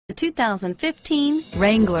The 2015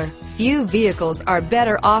 Wrangler. Few vehicles are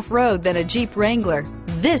better off-road than a Jeep Wrangler.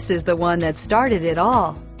 This is the one that started it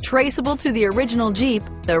all. Traceable to the original Jeep,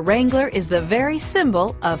 the Wrangler is the very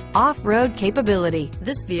symbol of off-road capability.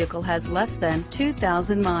 This vehicle has less than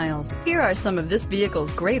 2,000 miles. Here are some of this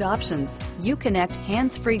vehicle's great options: Uconnect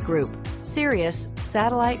hands-free group, SIRIUS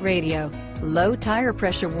satellite radio, low tire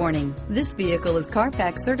pressure warning. This vehicle is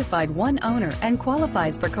Carfax certified one owner and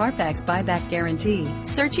qualifies for Carfax buyback guarantee.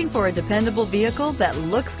 Searching for a dependable vehicle that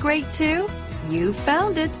looks great too? You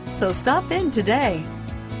found it, so stop in today.